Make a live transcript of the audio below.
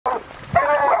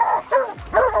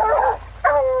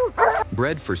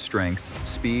Bred for strength,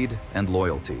 speed, and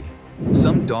loyalty,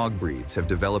 some dog breeds have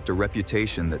developed a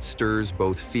reputation that stirs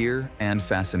both fear and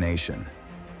fascination.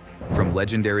 From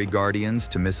legendary guardians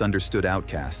to misunderstood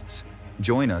outcasts,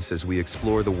 join us as we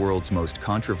explore the world's most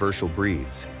controversial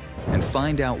breeds and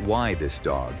find out why this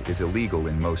dog is illegal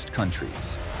in most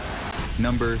countries.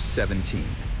 Number 17.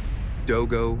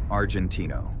 Dogo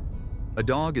Argentino. A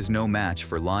dog is no match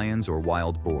for lions or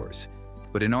wild boars,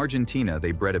 but in Argentina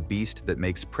they bred a beast that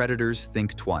makes predators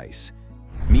think twice.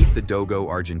 Meet the Dogo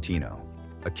Argentino,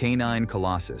 a canine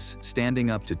colossus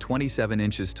standing up to 27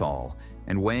 inches tall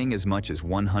and weighing as much as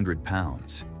 100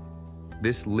 pounds.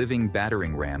 This living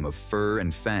battering ram of fur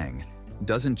and fang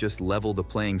doesn't just level the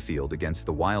playing field against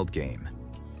the wild game,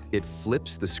 it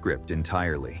flips the script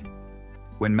entirely.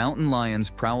 When mountain lions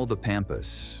prowl the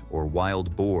pampas or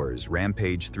wild boars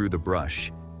rampage through the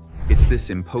brush, it's this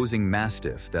imposing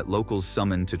mastiff that locals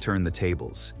summon to turn the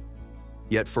tables.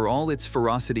 Yet for all its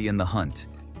ferocity in the hunt,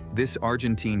 this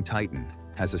Argentine titan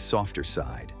has a softer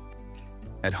side.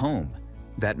 At home,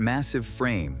 that massive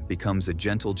frame becomes a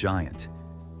gentle giant,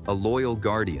 a loyal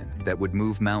guardian that would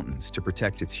move mountains to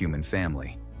protect its human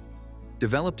family.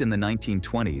 Developed in the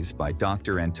 1920s by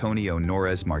Dr. Antonio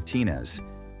Norez Martinez,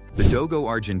 the Dogo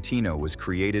Argentino was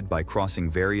created by crossing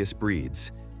various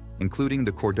breeds, including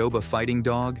the Cordoba fighting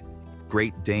dog,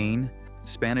 Great Dane,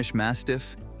 Spanish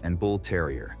Mastiff, and Bull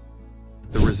Terrier.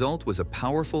 The result was a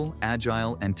powerful,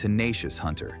 agile, and tenacious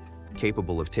hunter,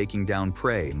 capable of taking down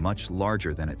prey much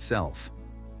larger than itself.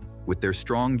 With their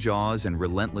strong jaws and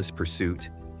relentless pursuit,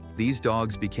 these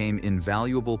dogs became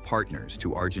invaluable partners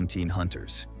to Argentine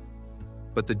hunters.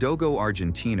 But the Dogo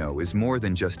Argentino is more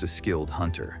than just a skilled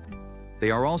hunter.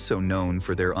 They are also known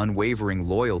for their unwavering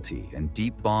loyalty and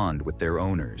deep bond with their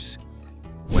owners.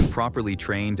 When properly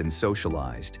trained and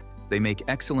socialized, they make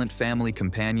excellent family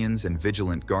companions and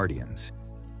vigilant guardians.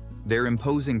 Their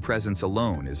imposing presence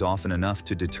alone is often enough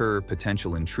to deter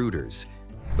potential intruders,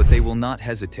 but they will not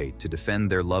hesitate to defend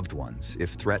their loved ones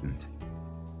if threatened.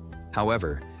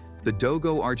 However, the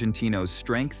Dogo Argentino's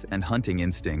strength and hunting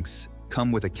instincts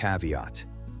come with a caveat.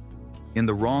 In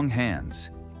the wrong hands,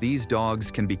 these dogs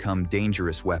can become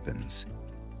dangerous weapons.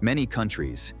 Many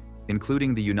countries,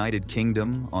 including the United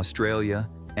Kingdom, Australia,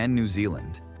 and New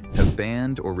Zealand, have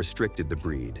banned or restricted the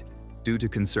breed due to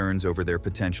concerns over their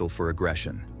potential for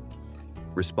aggression.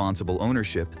 Responsible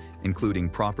ownership, including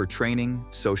proper training,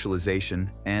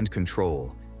 socialization, and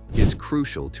control, is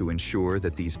crucial to ensure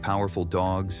that these powerful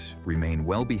dogs remain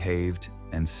well-behaved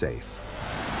and safe.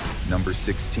 Number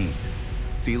 16.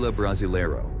 Fila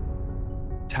Brasileiro.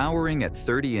 Towering at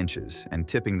 30 inches and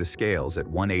tipping the scales at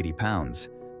 180 pounds,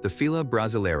 the Fila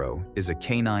Brasileiro is a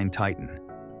canine titan.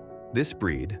 This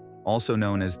breed, also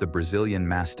known as the Brazilian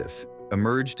Mastiff,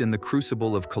 emerged in the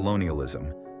crucible of colonialism,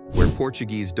 where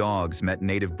Portuguese dogs met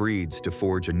native breeds to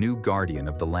forge a new guardian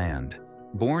of the land.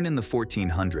 Born in the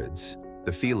 1400s,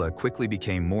 the Fila quickly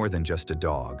became more than just a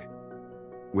dog.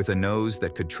 With a nose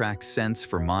that could track scents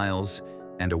for miles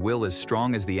and a will as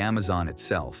strong as the Amazon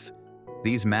itself,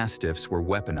 these mastiffs were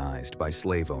weaponized by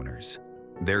slave owners.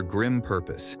 Their grim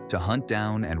purpose to hunt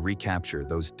down and recapture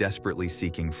those desperately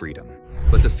seeking freedom.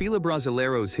 But the Fila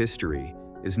Brasileiro's history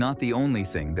is not the only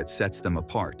thing that sets them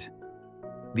apart.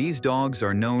 These dogs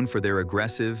are known for their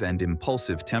aggressive and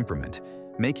impulsive temperament,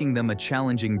 making them a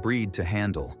challenging breed to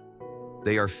handle.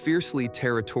 They are fiercely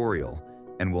territorial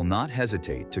and will not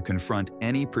hesitate to confront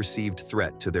any perceived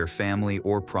threat to their family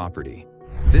or property.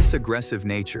 This aggressive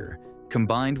nature,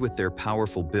 combined with their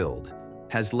powerful build,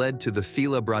 has led to the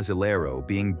Fila Brasileiro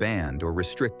being banned or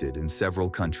restricted in several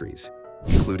countries,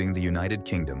 including the United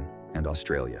Kingdom and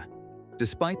Australia.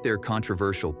 Despite their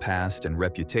controversial past and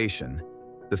reputation,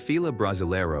 the Fila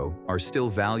Brasileiro are still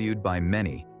valued by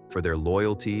many for their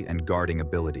loyalty and guarding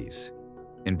abilities.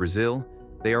 In Brazil,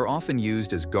 they are often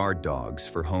used as guard dogs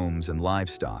for homes and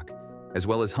livestock, as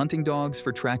well as hunting dogs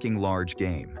for tracking large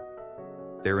game.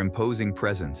 Their imposing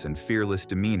presence and fearless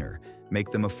demeanor make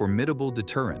them a formidable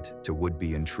deterrent to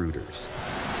would-be intruders.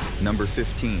 Number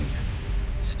 15.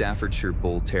 Staffordshire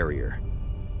Bull Terrier.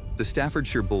 The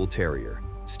Staffordshire Bull Terrier,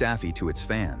 Staffy to its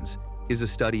fans, is a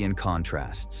study in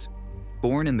contrasts.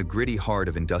 Born in the gritty heart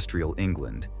of industrial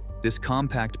England, this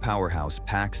compact powerhouse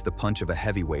packs the punch of a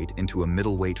heavyweight into a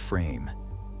middleweight frame.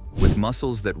 With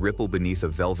muscles that ripple beneath a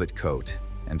velvet coat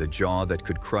and a jaw that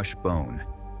could crush bone,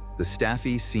 the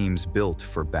Staffy seems built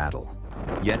for battle.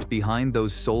 Yet behind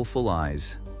those soulful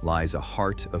eyes lies a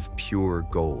heart of pure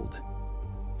gold.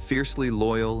 Fiercely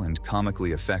loyal and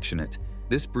comically affectionate,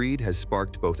 this breed has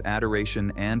sparked both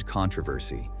adoration and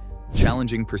controversy,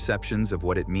 challenging perceptions of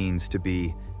what it means to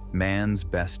be man's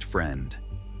best friend.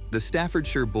 The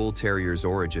Staffordshire Bull Terrier's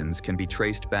origins can be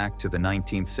traced back to the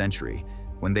 19th century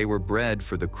when they were bred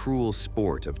for the cruel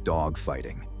sport of dog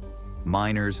fighting.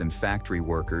 Miners and factory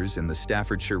workers in the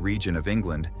Staffordshire region of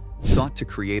England sought to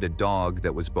create a dog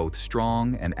that was both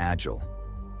strong and agile,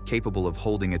 capable of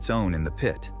holding its own in the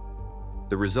pit.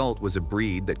 The result was a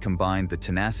breed that combined the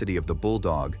tenacity of the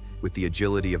bulldog with the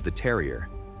agility of the terrier,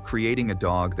 creating a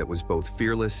dog that was both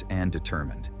fearless and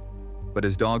determined. But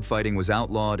as dogfighting was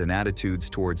outlawed and attitudes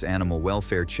towards animal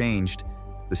welfare changed,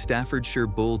 the Staffordshire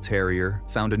Bull Terrier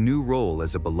found a new role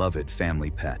as a beloved family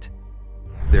pet.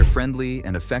 Their friendly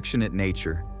and affectionate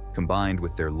nature, combined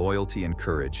with their loyalty and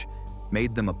courage,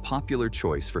 made them a popular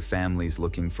choice for families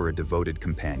looking for a devoted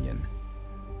companion.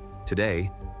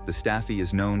 Today, the Staffy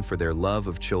is known for their love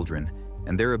of children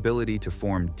and their ability to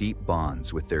form deep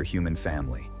bonds with their human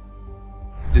family.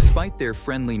 Despite their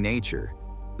friendly nature,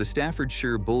 the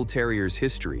Staffordshire Bull Terrier's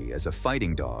history as a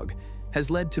fighting dog has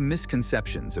led to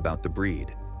misconceptions about the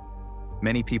breed.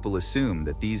 Many people assume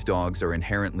that these dogs are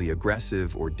inherently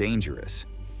aggressive or dangerous,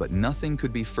 but nothing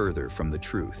could be further from the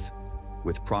truth.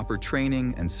 With proper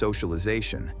training and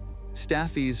socialization,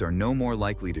 Staffies are no more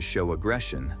likely to show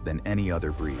aggression than any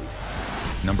other breed.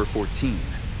 Number 14.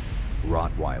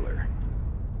 Rottweiler.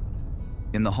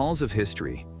 In the halls of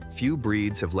history, few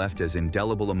breeds have left as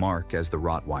indelible a mark as the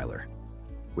Rottweiler.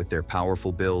 With their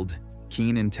powerful build,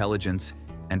 keen intelligence,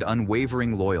 and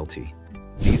unwavering loyalty,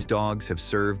 these dogs have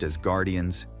served as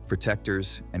guardians,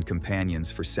 protectors, and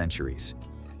companions for centuries.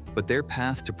 But their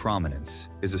path to prominence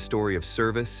is a story of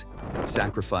service,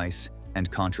 sacrifice,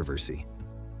 and controversy,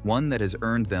 one that has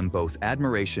earned them both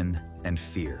admiration and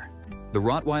fear. The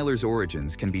Rottweiler's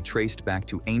origins can be traced back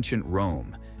to ancient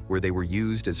Rome, where they were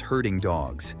used as herding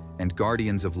dogs and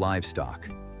guardians of livestock.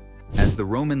 As the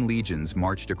Roman legions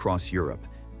marched across Europe,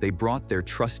 they brought their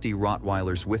trusty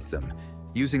Rottweilers with them,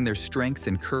 using their strength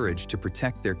and courage to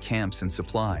protect their camps and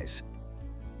supplies.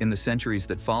 In the centuries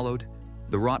that followed,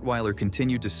 the Rottweiler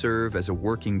continued to serve as a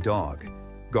working dog,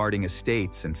 guarding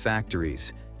estates and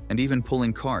factories, and even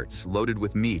pulling carts loaded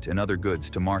with meat and other goods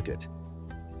to market.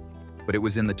 But it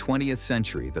was in the 20th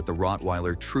century that the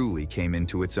Rottweiler truly came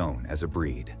into its own as a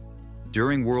breed.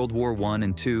 During World War I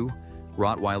and II,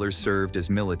 Rottweilers served as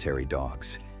military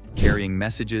dogs, carrying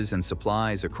messages and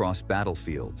supplies across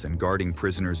battlefields and guarding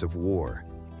prisoners of war.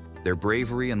 Their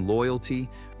bravery and loyalty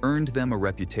earned them a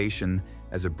reputation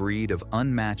as a breed of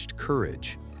unmatched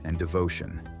courage and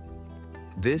devotion.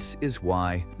 This is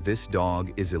why this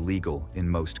dog is illegal in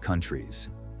most countries.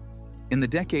 In the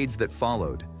decades that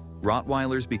followed,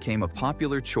 Rottweilers became a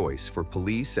popular choice for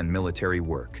police and military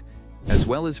work, as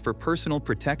well as for personal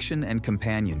protection and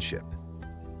companionship.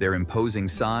 Their imposing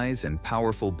size and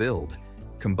powerful build,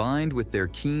 combined with their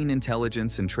keen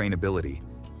intelligence and trainability,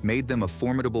 made them a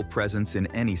formidable presence in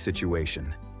any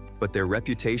situation. But their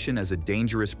reputation as a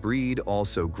dangerous breed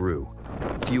also grew,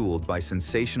 fueled by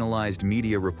sensationalized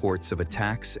media reports of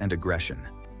attacks and aggression.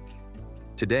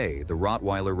 Today, the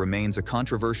Rottweiler remains a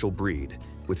controversial breed,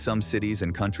 with some cities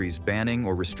and countries banning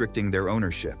or restricting their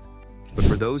ownership. But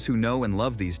for those who know and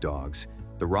love these dogs,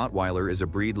 the Rottweiler is a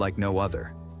breed like no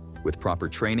other. With proper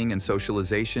training and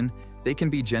socialization, they can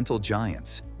be gentle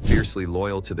giants, fiercely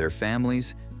loyal to their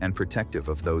families and protective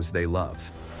of those they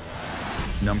love.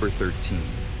 Number 13.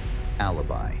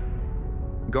 Alibi.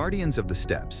 Guardians of the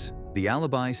steppes, the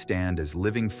Alibi stand as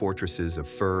living fortresses of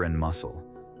fur and muscle.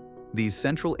 These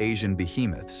Central Asian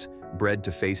behemoths, bred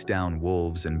to face down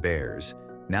wolves and bears,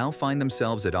 now find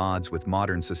themselves at odds with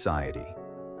modern society.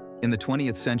 In the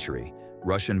 20th century,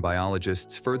 Russian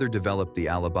biologists further developed the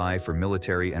Alibi for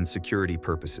military and security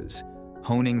purposes,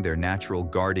 honing their natural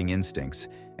guarding instincts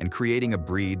and creating a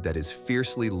breed that is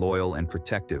fiercely loyal and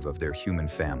protective of their human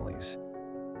families.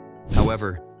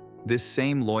 However, this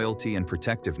same loyalty and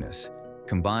protectiveness,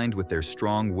 combined with their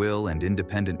strong will and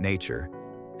independent nature,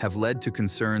 have led to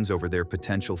concerns over their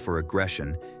potential for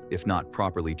aggression if not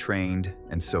properly trained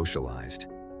and socialized.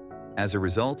 As a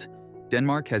result,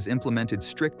 Denmark has implemented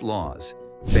strict laws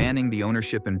banning the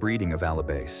ownership and breeding of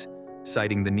Alibais,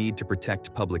 citing the need to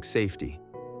protect public safety.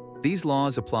 These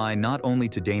laws apply not only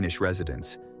to Danish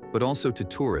residents, but also to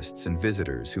tourists and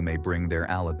visitors who may bring their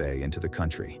Alibai into the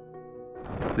country.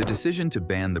 The decision to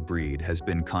ban the breed has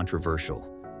been controversial,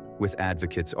 with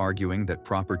advocates arguing that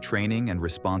proper training and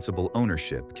responsible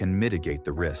ownership can mitigate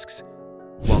the risks,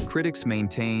 while critics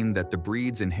maintain that the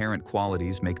breed's inherent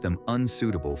qualities make them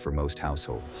unsuitable for most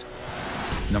households.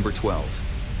 Number 12.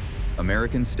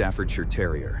 American Staffordshire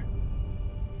Terrier.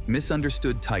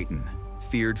 Misunderstood titan,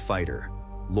 feared fighter,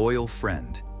 loyal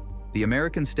friend, the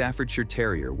American Staffordshire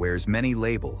Terrier wears many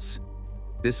labels.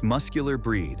 This muscular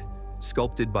breed,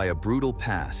 sculpted by a brutal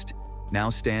past, now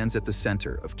stands at the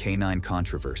center of canine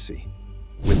controversy.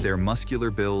 With their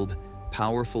muscular build,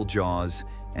 powerful jaws,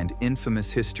 and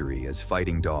infamous history as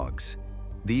fighting dogs,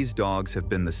 these dogs have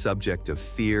been the subject of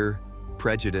fear,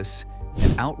 prejudice,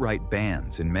 and outright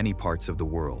bans in many parts of the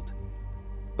world.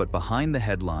 But behind the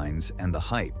headlines and the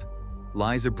hype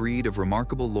lies a breed of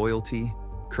remarkable loyalty,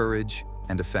 courage,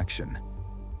 and affection,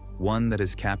 one that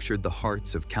has captured the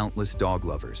hearts of countless dog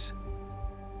lovers.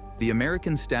 The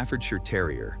American Staffordshire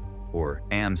Terrier, or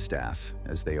Amstaff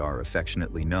as they are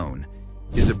affectionately known,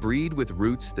 is a breed with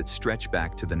roots that stretch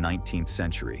back to the 19th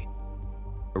century.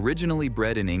 Originally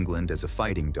bred in England as a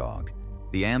fighting dog,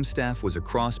 the Amstaff was a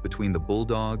cross between the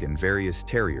Bulldog and various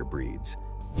terrier breeds,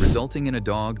 resulting in a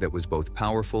dog that was both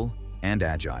powerful and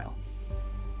agile.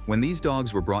 When these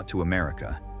dogs were brought to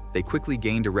America, they quickly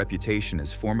gained a reputation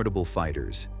as formidable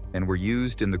fighters and were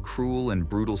used in the cruel and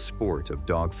brutal sport of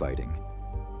dogfighting.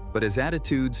 But as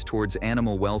attitudes towards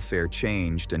animal welfare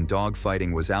changed and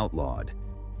dogfighting was outlawed,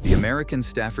 the American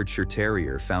Staffordshire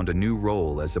Terrier found a new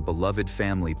role as a beloved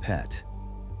family pet.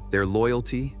 Their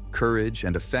loyalty, courage,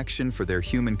 and affection for their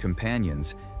human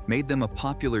companions made them a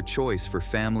popular choice for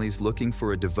families looking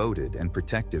for a devoted and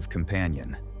protective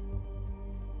companion.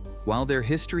 While their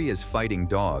history as fighting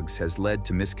dogs has led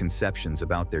to misconceptions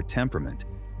about their temperament,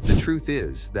 the truth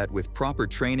is that with proper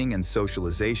training and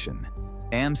socialization,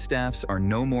 Amstaffs are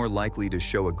no more likely to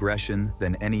show aggression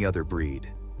than any other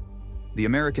breed. The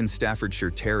American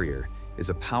Staffordshire Terrier is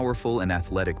a powerful and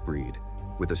athletic breed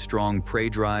with a strong prey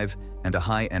drive and a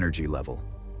high energy level.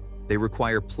 They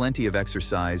require plenty of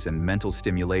exercise and mental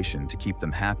stimulation to keep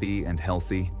them happy and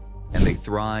healthy, and they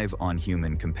thrive on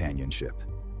human companionship.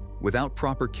 Without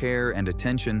proper care and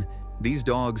attention, these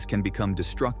dogs can become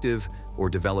destructive or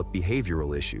develop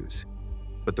behavioral issues.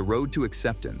 But the road to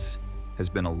acceptance has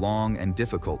been a long and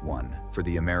difficult one for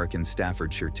the American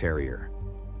Staffordshire Terrier.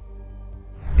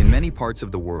 In many parts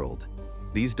of the world,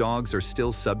 these dogs are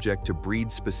still subject to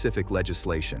breed-specific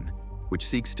legislation, which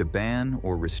seeks to ban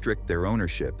or restrict their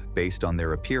ownership based on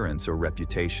their appearance or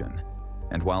reputation.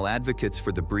 And while advocates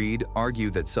for the breed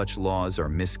argue that such laws are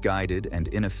misguided and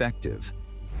ineffective,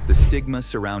 the stigma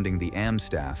surrounding the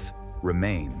Amstaff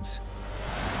remains.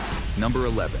 Number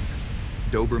 11.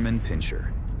 Doberman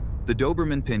Pinscher. The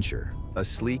Doberman Pinscher, a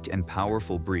sleek and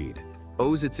powerful breed,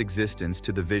 owes its existence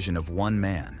to the vision of one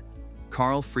man,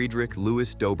 Carl Friedrich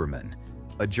Louis Doberman,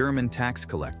 a German tax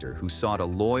collector who sought a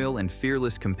loyal and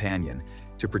fearless companion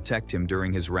to protect him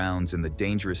during his rounds in the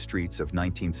dangerous streets of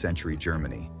 19th century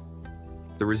Germany.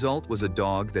 The result was a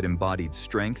dog that embodied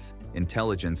strength,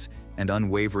 intelligence, and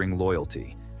unwavering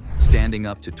loyalty, standing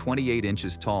up to 28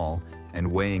 inches tall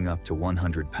and weighing up to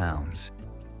 100 pounds.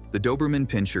 The Doberman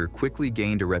Pinscher quickly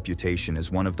gained a reputation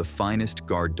as one of the finest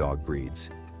guard dog breeds,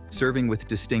 serving with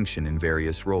distinction in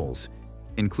various roles,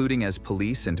 including as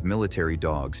police and military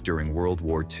dogs during World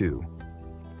War II.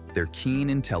 Their keen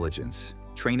intelligence,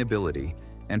 trainability,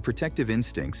 and protective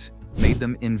instincts made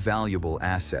them invaluable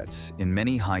assets in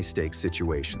many high-stakes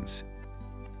situations.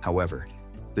 However,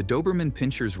 the Doberman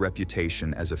Pinscher's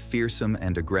reputation as a fearsome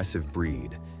and aggressive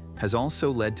breed has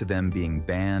also led to them being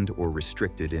banned or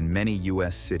restricted in many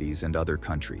US cities and other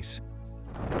countries.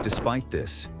 Despite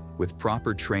this, with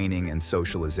proper training and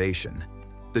socialization,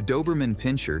 the Doberman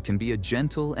Pinscher can be a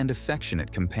gentle and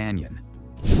affectionate companion,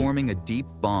 forming a deep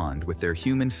bond with their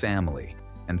human family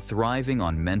and thriving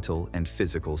on mental and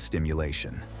physical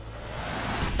stimulation.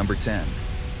 Number 10.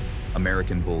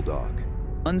 American Bulldog.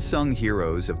 Unsung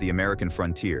heroes of the American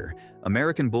frontier,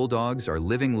 American Bulldogs are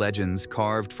living legends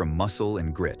carved from muscle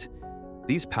and grit.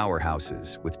 These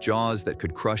powerhouses, with jaws that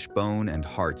could crush bone and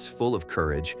hearts full of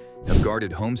courage, have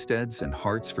guarded homesteads and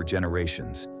hearts for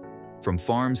generations. From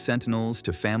farm sentinels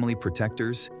to family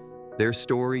protectors, their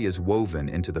story is woven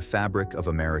into the fabric of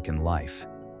American life.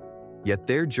 Yet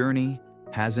their journey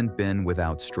hasn't been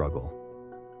without struggle.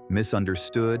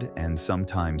 Misunderstood and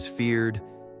sometimes feared,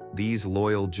 these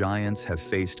loyal giants have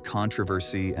faced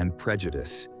controversy and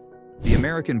prejudice. The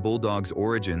American Bulldog's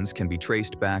origins can be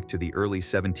traced back to the early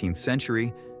 17th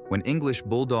century when English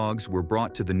Bulldogs were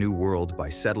brought to the New World by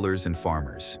settlers and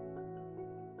farmers.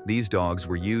 These dogs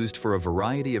were used for a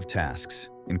variety of tasks,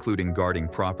 including guarding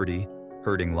property,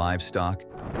 herding livestock,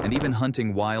 and even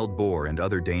hunting wild boar and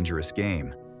other dangerous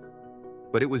game.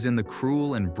 But it was in the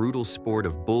cruel and brutal sport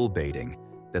of bull baiting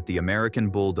that the American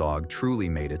Bulldog truly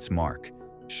made its mark,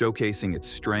 showcasing its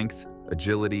strength,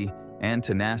 agility, and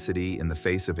tenacity in the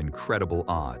face of incredible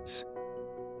odds.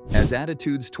 As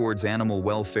attitudes towards animal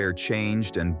welfare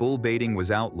changed and bull baiting was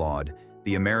outlawed,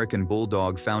 the American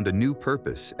Bulldog found a new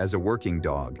purpose as a working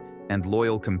dog and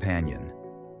loyal companion.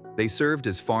 They served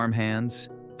as farmhands,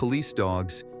 police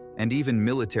dogs, and even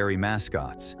military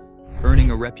mascots,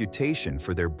 earning a reputation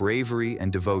for their bravery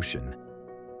and devotion.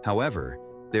 However,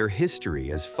 their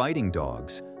history as fighting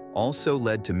dogs also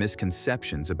led to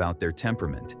misconceptions about their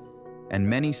temperament, and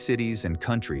many cities and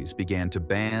countries began to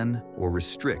ban or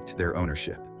restrict their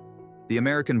ownership. The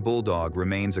American Bulldog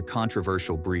remains a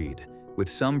controversial breed, with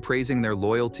some praising their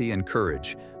loyalty and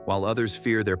courage, while others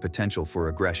fear their potential for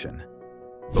aggression.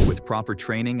 But with proper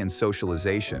training and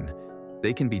socialization,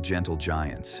 they can be gentle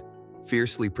giants,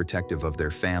 fiercely protective of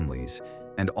their families,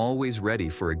 and always ready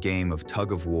for a game of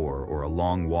tug-of-war or a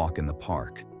long walk in the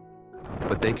park.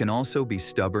 But they can also be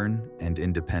stubborn and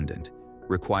independent,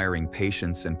 requiring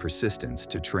patience and persistence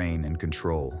to train and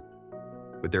control.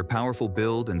 With their powerful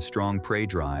build and strong prey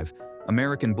drive,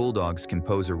 American Bulldogs can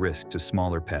pose a risk to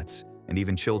smaller pets and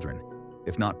even children,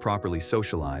 if not properly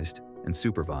socialized and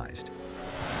supervised.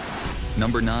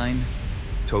 Number 9.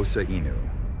 Tosa Inu.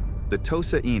 The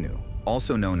Tosa Inu,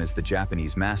 also known as the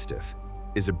Japanese Mastiff,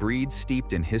 is a breed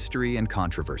steeped in history and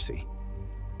controversy.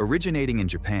 Originating in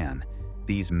Japan,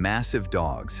 these massive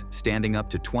dogs, standing up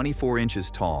to 24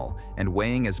 inches tall and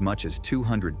weighing as much as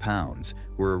 200 pounds,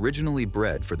 were originally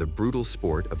bred for the brutal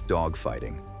sport of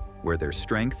dogfighting, where their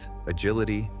strength,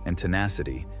 agility, and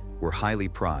tenacity were highly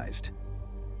prized.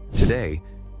 Today,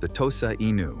 the Tosa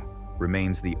Inu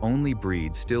remains the only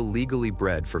breed still legally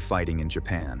bred for fighting in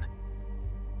Japan.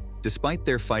 Despite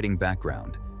their fighting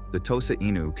background, the Tosa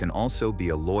Inu can also be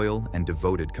a loyal and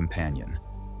devoted companion,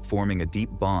 forming a deep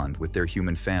bond with their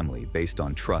human family based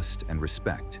on trust and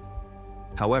respect.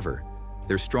 However,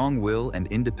 their strong will and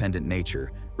independent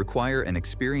nature require an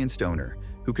experienced owner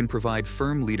who can provide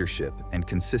firm leadership and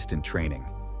consistent training.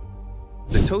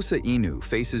 The Tosa Inu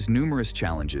faces numerous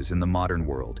challenges in the modern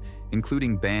world,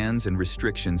 including bans and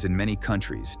restrictions in many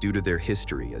countries due to their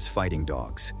history as fighting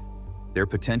dogs. Their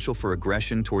potential for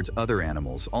aggression towards other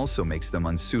animals also makes them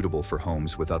unsuitable for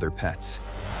homes with other pets.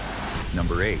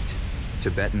 Number 8.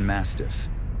 Tibetan Mastiff.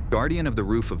 Guardian of the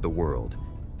roof of the world,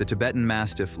 the Tibetan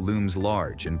Mastiff looms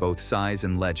large in both size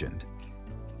and legend.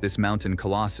 This mountain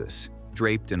colossus,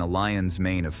 draped in a lion's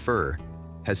mane of fur,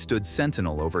 has stood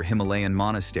sentinel over Himalayan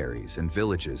monasteries and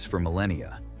villages for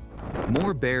millennia.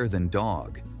 More bear than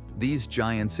dog, these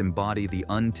giants embody the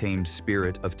untamed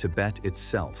spirit of Tibet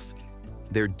itself.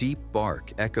 Their deep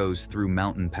bark echoes through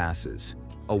mountain passes,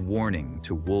 a warning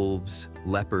to wolves,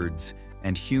 leopards,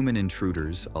 and human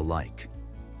intruders alike.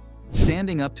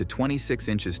 Standing up to 26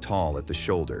 inches tall at the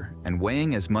shoulder and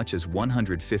weighing as much as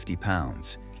 150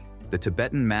 pounds, the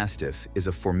Tibetan Mastiff is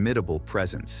a formidable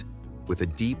presence, with a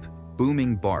deep,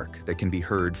 booming bark that can be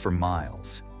heard for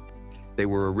miles. They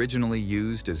were originally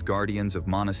used as guardians of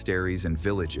monasteries and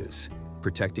villages,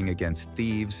 protecting against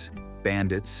thieves,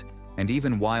 bandits, and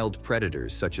even wild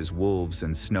predators such as wolves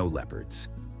and snow leopards.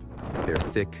 Their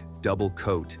thick, double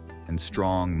coat and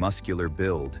strong, muscular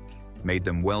build made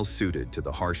them well-suited to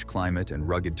the harsh climate and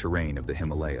rugged terrain of the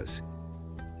Himalayas.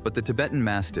 But the Tibetan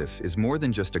Mastiff is more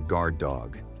than just a guard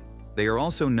dog. They are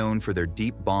also known for their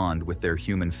deep bond with their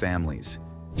human families,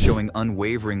 showing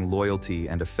unwavering loyalty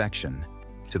and affection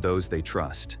to those they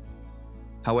trust.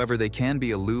 However, they can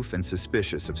be aloof and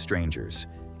suspicious of strangers,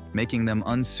 making them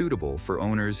unsuitable for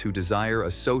owners who desire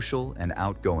a social and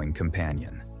outgoing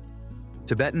companion.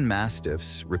 Tibetan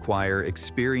Mastiffs require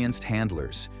experienced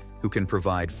handlers who can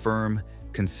provide firm,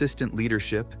 consistent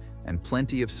leadership and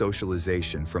plenty of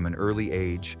socialization from an early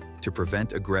age to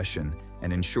prevent aggression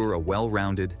and ensure a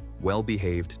well-rounded,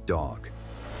 well-behaved dog.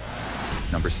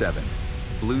 Number 7.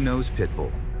 Blue-Nose Pit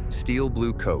Bull. Steel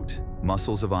blue coat,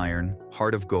 muscles of iron,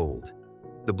 heart of gold.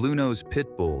 The Blue-Nose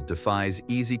Pit Bull defies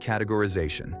easy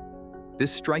categorization.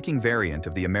 This striking variant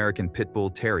of the American Pit Bull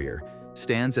Terrier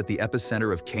stands at the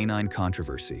epicenter of canine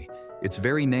controversy, its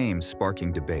very name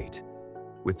sparking debate.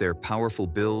 With their powerful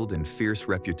build and fierce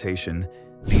reputation,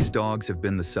 these dogs have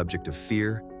been the subject of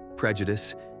fear,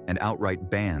 prejudice, and outright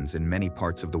bans in many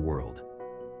parts of the world.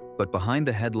 But behind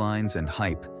the headlines and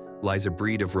hype lies a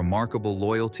breed of remarkable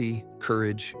loyalty,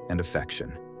 courage, and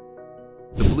affection.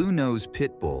 The Blue-Nose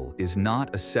Pit Bull is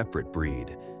not a separate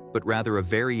breed, but rather a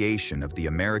variation of the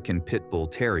American Pit Bull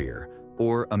Terrier,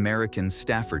 or American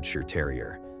Staffordshire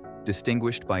Terrier,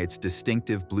 distinguished by its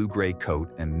distinctive blue-gray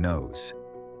coat and nose.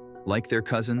 Like their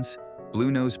cousins,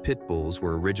 Blue-Nose Pit Bulls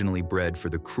were originally bred for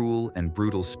the cruel and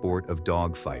brutal sport of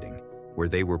dogfighting, where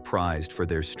they were prized for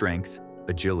their strength,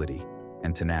 agility,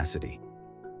 and tenacity.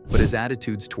 But as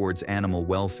attitudes towards animal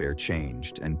welfare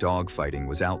changed and dogfighting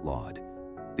was outlawed,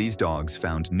 these dogs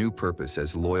found new purpose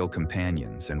as loyal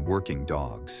companions and working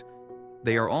dogs.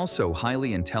 They are also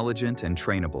highly intelligent and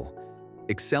trainable,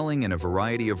 excelling in a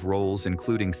variety of roles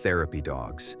including therapy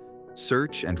dogs,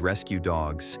 search and rescue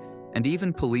dogs, and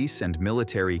even police and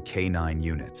military canine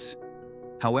units.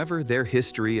 However, their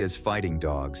history as fighting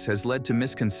dogs has led to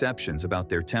misconceptions about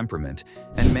their temperament,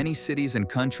 and many cities and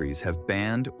countries have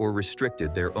banned or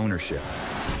restricted their ownership.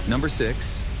 Number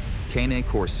 6. Cane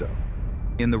Corso.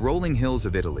 In the rolling hills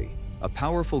of Italy, a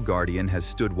powerful guardian has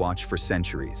stood watch for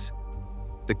centuries.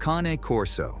 The Cane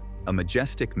Corso, a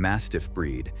majestic mastiff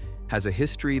breed, has a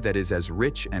history that is as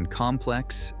rich and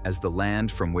complex as the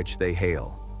land from which they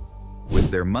hail. With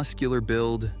their muscular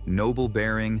build, noble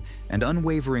bearing, and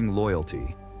unwavering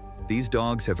loyalty, these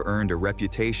dogs have earned a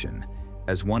reputation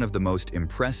as one of the most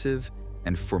impressive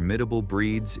and formidable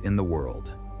breeds in the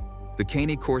world. The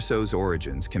Cane Corso's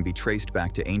origins can be traced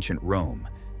back to ancient Rome,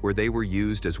 where they were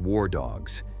used as war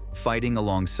dogs, fighting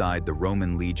alongside the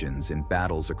Roman legions in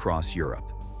battles across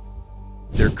Europe.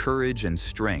 Their courage and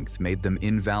strength made them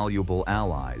invaluable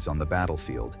allies on the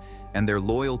battlefield, and their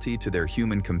loyalty to their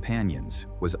human companions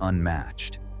was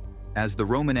unmatched. As the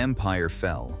Roman Empire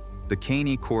fell, the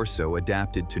Cane Corso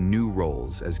adapted to new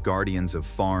roles as guardians of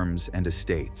farms and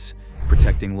estates,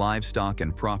 protecting livestock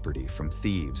and property from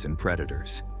thieves and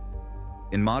predators.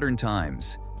 In modern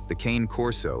times, the Cane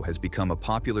Corso has become a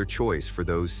popular choice for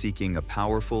those seeking a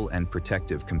powerful and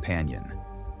protective companion.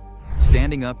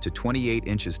 Standing up to 28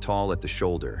 inches tall at the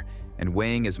shoulder and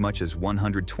weighing as much as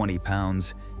 120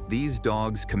 pounds, these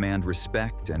dogs command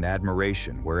respect and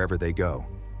admiration wherever they go.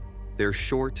 Their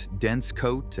short, dense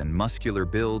coat and muscular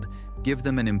build give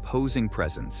them an imposing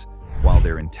presence, while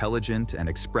their intelligent and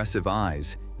expressive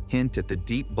eyes hint at the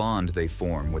deep bond they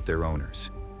form with their owners.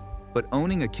 But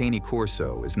owning a Cane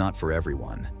Corso is not for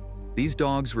everyone. These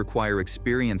dogs require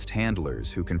experienced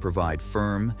handlers who can provide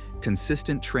firm,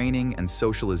 consistent training and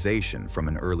socialization from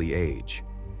an early age.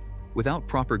 Without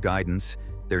proper guidance,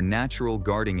 their natural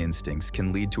guarding instincts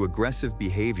can lead to aggressive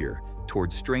behavior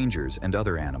towards strangers and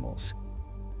other animals.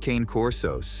 Cane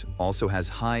Corsos also has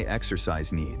high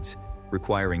exercise needs,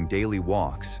 requiring daily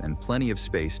walks and plenty of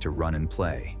space to run and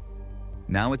play.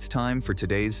 Now it's time for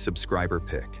today's subscriber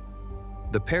pick.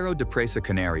 The Perro de Presa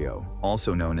Canario,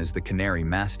 also known as the Canary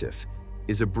Mastiff,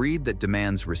 is a breed that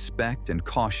demands respect and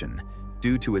caution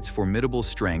due to its formidable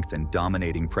strength and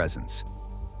dominating presence.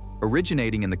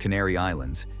 Originating in the Canary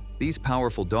Islands, these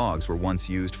powerful dogs were once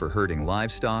used for herding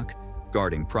livestock,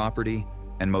 guarding property,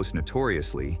 and most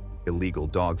notoriously, illegal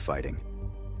dogfighting.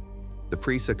 The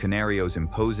Presa Canario's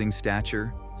imposing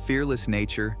stature, fearless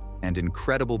nature, and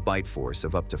incredible bite force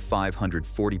of up to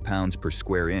 540 pounds per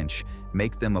square inch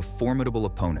make them a formidable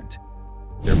opponent.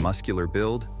 Their muscular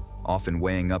build, often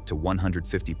weighing up to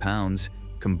 150 pounds,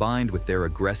 combined with their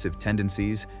aggressive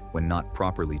tendencies when not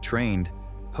properly trained,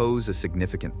 pose a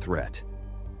significant threat.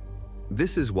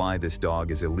 This is why this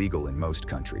dog is illegal in most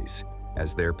countries,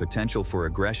 as their potential for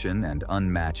aggression and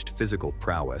unmatched physical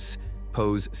prowess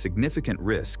pose significant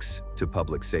risks to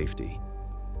public safety.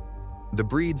 The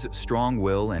breed's strong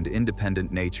will and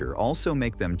independent nature also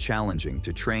make them challenging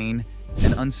to train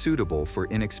and unsuitable for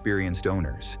inexperienced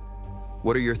owners.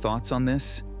 What are your thoughts on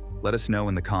this? Let us know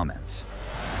in the comments.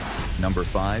 Number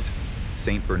 5.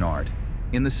 Saint Bernard.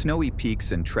 In the snowy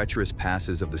peaks and treacherous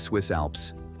passes of the Swiss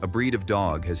Alps, a breed of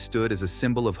dog has stood as a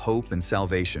symbol of hope and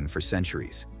salvation for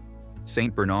centuries.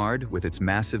 Saint Bernard, with its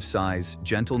massive size,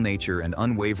 gentle nature, and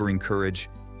unwavering courage,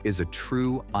 is a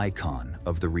true icon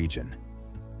of the region.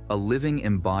 A living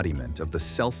embodiment of the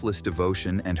selfless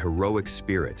devotion and heroic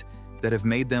spirit that have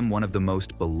made them one of the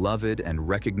most beloved and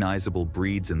recognizable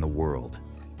breeds in the world.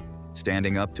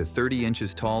 Standing up to 30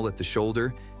 inches tall at the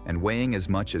shoulder and weighing as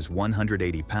much as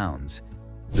 180 pounds,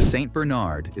 the Saint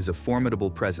Bernard is a formidable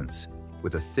presence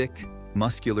with a thick,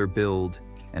 muscular build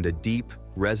and a deep,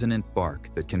 resonant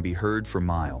bark that can be heard for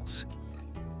miles.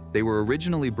 They were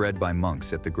originally bred by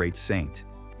monks at the Great Saint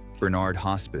Bernard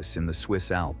Hospice in the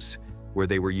Swiss Alps, where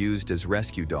they were used as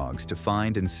rescue dogs to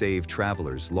find and save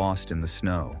travelers lost in the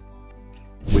snow.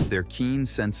 With their keen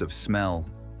sense of smell,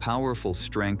 powerful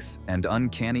strength, and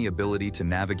uncanny ability to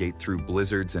navigate through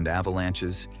blizzards and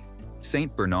avalanches,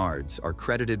 Saint Bernards are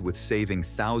credited with saving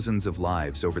thousands of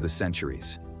lives over the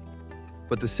centuries.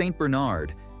 But the Saint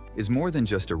Bernard is more than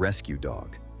just a rescue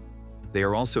dog. They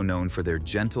are also known for their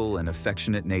gentle and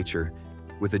affectionate nature,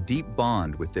 with a deep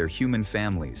bond with their human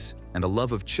families and a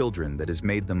love of children that has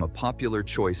made them a popular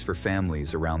choice for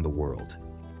families around the world.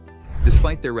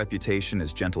 Despite their reputation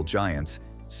as gentle giants,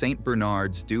 Saint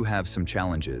Bernards do have some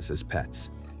challenges as pets.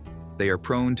 They are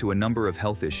prone to a number of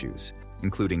health issues,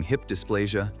 including hip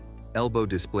dysplasia, elbow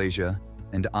dysplasia,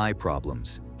 and eye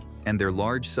problems, and their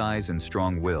large size and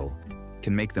strong will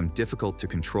can make them difficult to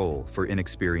control for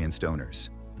inexperienced owners.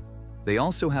 They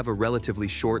also have a relatively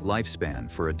short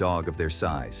lifespan for a dog of their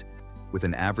size, with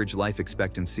an average life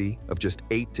expectancy of just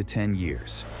 8 to 10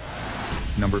 years.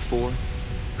 Number 4.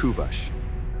 Kuvasz.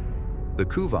 The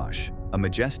Kuvasz, a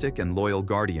majestic and loyal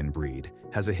guardian breed,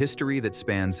 has a history that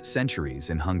spans centuries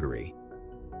in Hungary.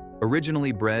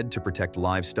 Originally bred to protect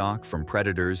livestock from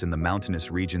predators in the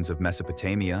mountainous regions of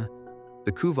Mesopotamia,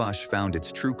 the Kuvasz found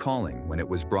its true calling when it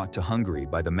was brought to Hungary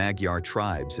by the Magyar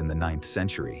tribes in the 9th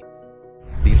century.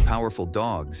 These powerful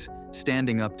dogs,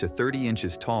 standing up to 30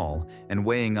 inches tall and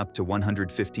weighing up to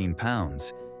 115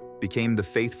 pounds, became the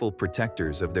faithful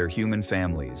protectors of their human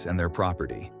families and their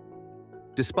property.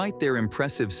 Despite their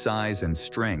impressive size and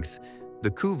strength,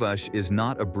 the Kuvasz is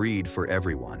not a breed for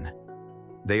everyone.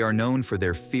 They are known for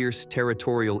their fierce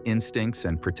territorial instincts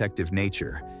and protective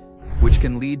nature, which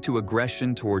can lead to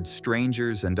aggression towards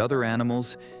strangers and other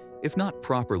animals if not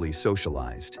properly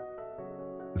socialized.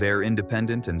 Their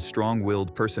independent and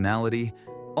strong-willed personality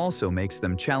also makes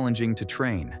them challenging to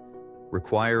train,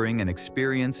 requiring an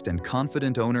experienced and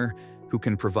confident owner who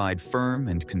can provide firm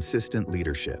and consistent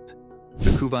leadership.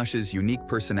 The Kuvash's unique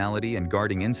personality and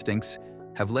guarding instincts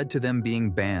have led to them being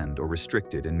banned or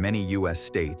restricted in many US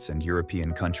states and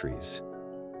European countries.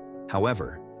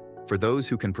 However, for those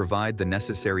who can provide the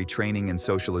necessary training and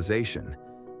socialization,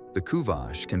 the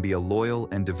Kuvasz can be a loyal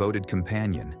and devoted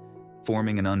companion,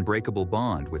 forming an unbreakable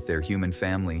bond with their human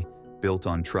family built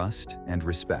on trust and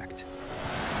respect.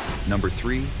 Number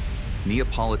 3.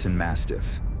 Neapolitan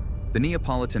Mastiff. The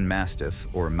Neapolitan Mastiff,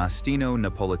 or Mastino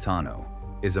Napolitano,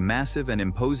 is a massive and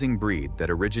imposing breed that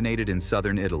originated in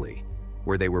southern Italy,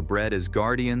 where they were bred as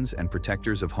guardians and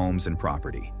protectors of homes and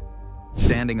property.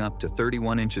 Standing up to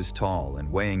 31 inches tall and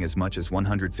weighing as much as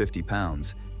 150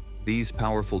 pounds, these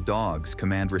powerful dogs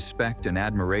command respect and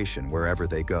admiration wherever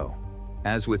they go.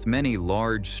 As with many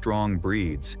large, strong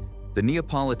breeds, the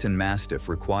Neapolitan Mastiff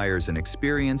requires an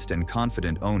experienced and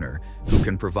confident owner who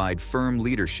can provide firm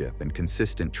leadership and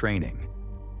consistent training.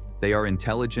 They are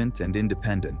intelligent and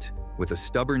independent, with a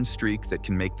stubborn streak that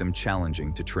can make them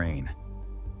challenging to train.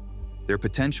 Their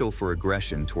potential for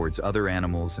aggression towards other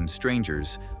animals and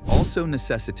strangers also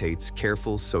necessitates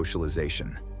careful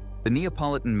socialization. The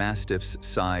Neapolitan Mastiff's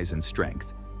size and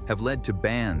strength have led to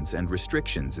bans and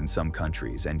restrictions in some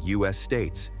countries and US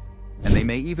states, and they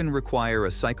may even require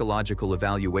a psychological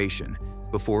evaluation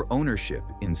before ownership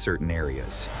in certain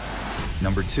areas.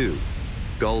 Number 2.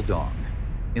 Gull-Dong.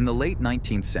 In the late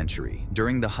 19th century,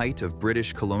 during the height of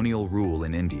British colonial rule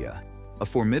in India, a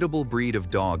formidable breed of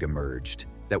dog emerged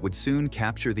that would soon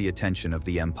capture the attention of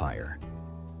the empire.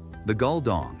 The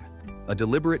Gull-Dong, a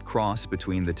deliberate cross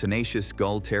between the tenacious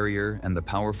Gull Terrier and the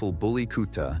powerful Bully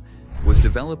Kuta, was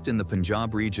developed in the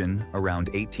Punjab region around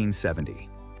 1870.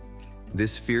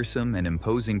 This fearsome and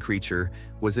imposing creature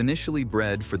was initially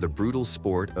bred for the brutal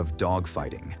sport of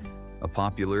dogfighting, a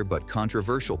popular but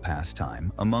controversial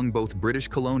pastime among both British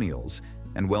colonials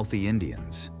and wealthy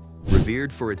Indians.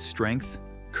 Revered for its strength,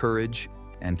 courage,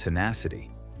 and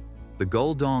tenacity, the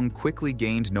Gull-Dong quickly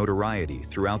gained notoriety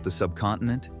throughout the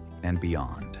subcontinent and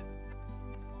beyond.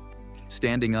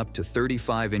 Standing up to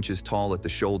 35 inches tall at the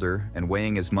shoulder and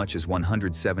weighing as much as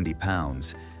 170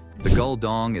 pounds, the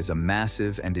Gull-Dong is a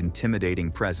massive and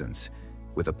intimidating presence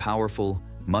with a powerful,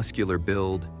 muscular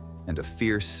build and a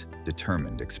fierce,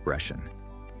 determined expression.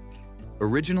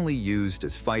 Originally used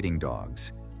as fighting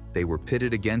dogs, they were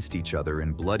pitted against each other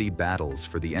in bloody battles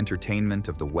for the entertainment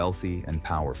of the wealthy and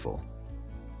powerful.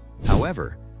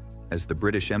 However, as the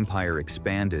British Empire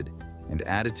expanded and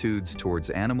attitudes towards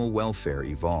animal welfare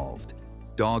evolved,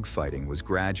 dogfighting was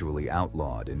gradually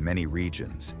outlawed in many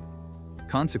regions.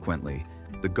 Consequently,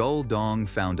 the Gull-Dong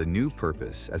found a new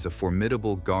purpose as a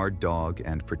formidable guard dog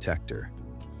and protector.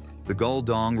 The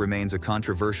Gull-Dong remains a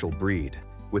controversial breed,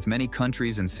 with many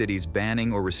countries and cities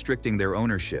banning or restricting their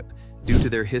ownership due to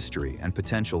their history and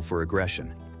potential for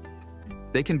aggression.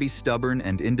 They can be stubborn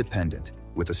and independent,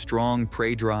 with a strong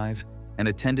prey drive and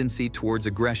a tendency towards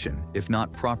aggression if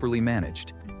not properly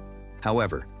managed.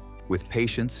 However, with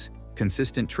patience,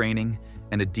 consistent training,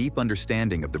 and a deep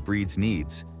understanding of the breed's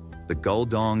needs, the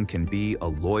Gull-Dong can be a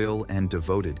loyal and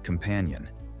devoted companion.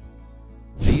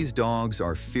 These dogs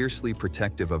are fiercely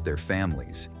protective of their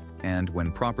families and,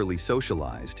 when properly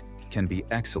socialized, can be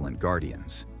excellent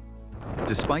guardians.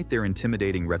 Despite their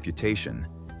intimidating reputation,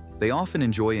 they often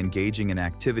enjoy engaging in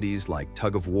activities like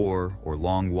tug-of-war or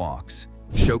long walks,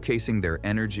 showcasing their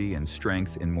energy and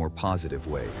strength in more positive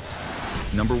ways.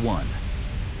 Number 1.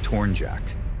 Tornjak.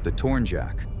 The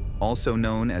Tornjak, also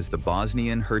known as the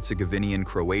Bosnian-Herzegovinian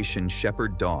Croatian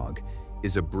Shepherd Dog,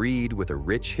 is a breed with a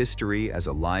rich history as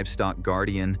a livestock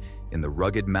guardian in the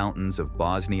rugged mountains of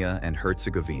Bosnia and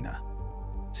Herzegovina.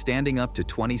 Standing up to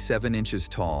 27 inches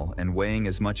tall and weighing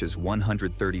as much as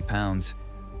 130 pounds,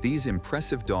 these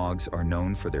impressive dogs are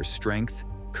known for their strength,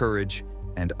 courage,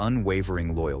 and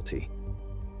unwavering loyalty.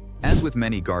 As with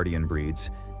many guardian breeds,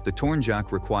 the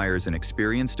Toornjak requires an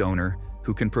experienced owner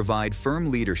who can provide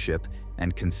firm leadership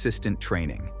and consistent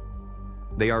training.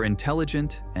 They are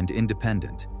intelligent and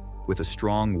independent, with a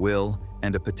strong will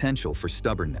and a potential for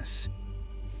stubbornness.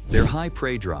 Their high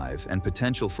prey drive and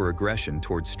potential for aggression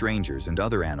towards strangers and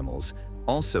other animals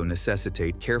also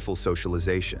necessitate careful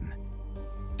socialization.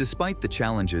 Despite the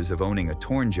challenges of owning a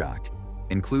Toornjak,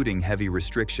 including heavy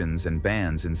restrictions and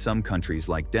bans in some countries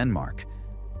like Denmark,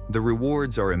 the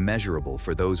rewards are immeasurable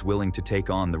for those willing to take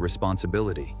on the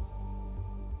responsibility.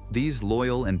 These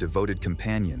loyal and devoted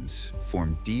companions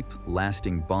form deep,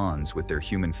 lasting bonds with their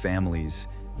human families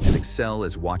and excel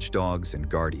as watchdogs and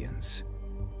guardians.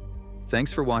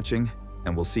 Thanks for watching,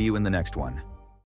 and we'll see you in the next one.